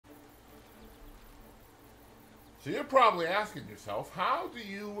So you're probably asking yourself, how do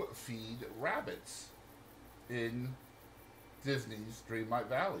you feed rabbits in Disney's Dreamlight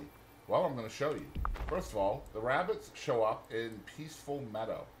Valley? Well, I'm going to show you. First of all, the rabbits show up in Peaceful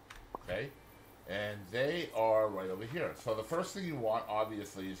Meadow, okay? And they are right over here. So the first thing you want,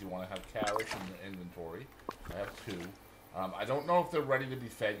 obviously, is you want to have carrots in the inventory. I have 2. I don't know if they're ready to be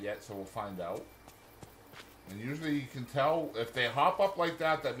fed yet, so we'll find out. And usually you can tell if they hop up like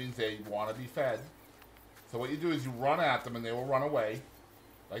that, that means they want to be fed. So what you do is you run at them and they will run away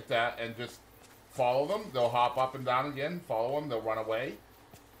like that and just follow them. They'll hop up and down again, follow them, they'll run away.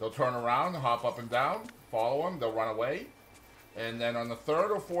 They'll turn around, hop up and down, follow them, they'll run away. And then on the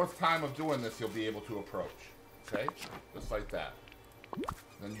 3rd or 4th time of doing this, you'll be able to approach. Okay? Just like that.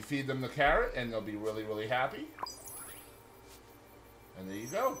 Then you feed them the carrot and they'll be really, really happy. And there you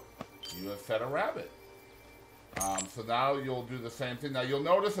go. You have fed a rabbit. So now you'll do the same thing. Now you'll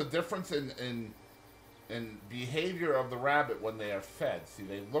notice a difference in behavior of the rabbit when they are fed. See,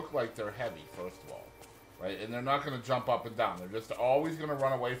 they look like they're heavy, first of all. Right? And they're not going to jump up and down. They're just always going to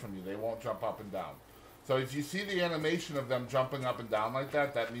run away from you. They won't jump up and down. So if you see the animation of them jumping up and down like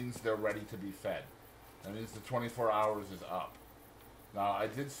that, that means they're ready to be fed. That means the 24 hours is up. Now, I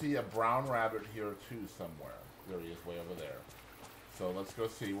did see a brown rabbit here, too, somewhere. There he is, way over there. So let's go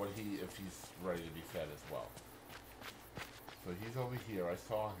see what if he's ready to be fed as well. So he's over here. I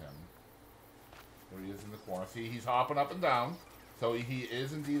saw him. There he is in the corner. See, he's hopping up and down. So he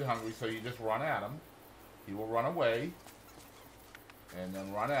is indeed hungry. So you just run at him. He will run away. And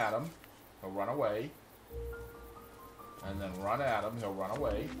then run at him. He'll run away. And then run at him. He'll run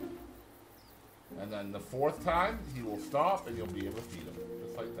away. And then the 4th time, he will stop and you'll be able to feed him.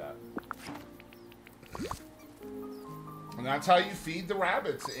 Just like that. And that's how you feed the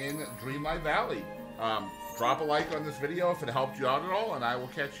rabbits in Dreamlight Valley. Drop a like on this video if it helped you out at all, and I will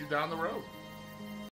catch you down the road.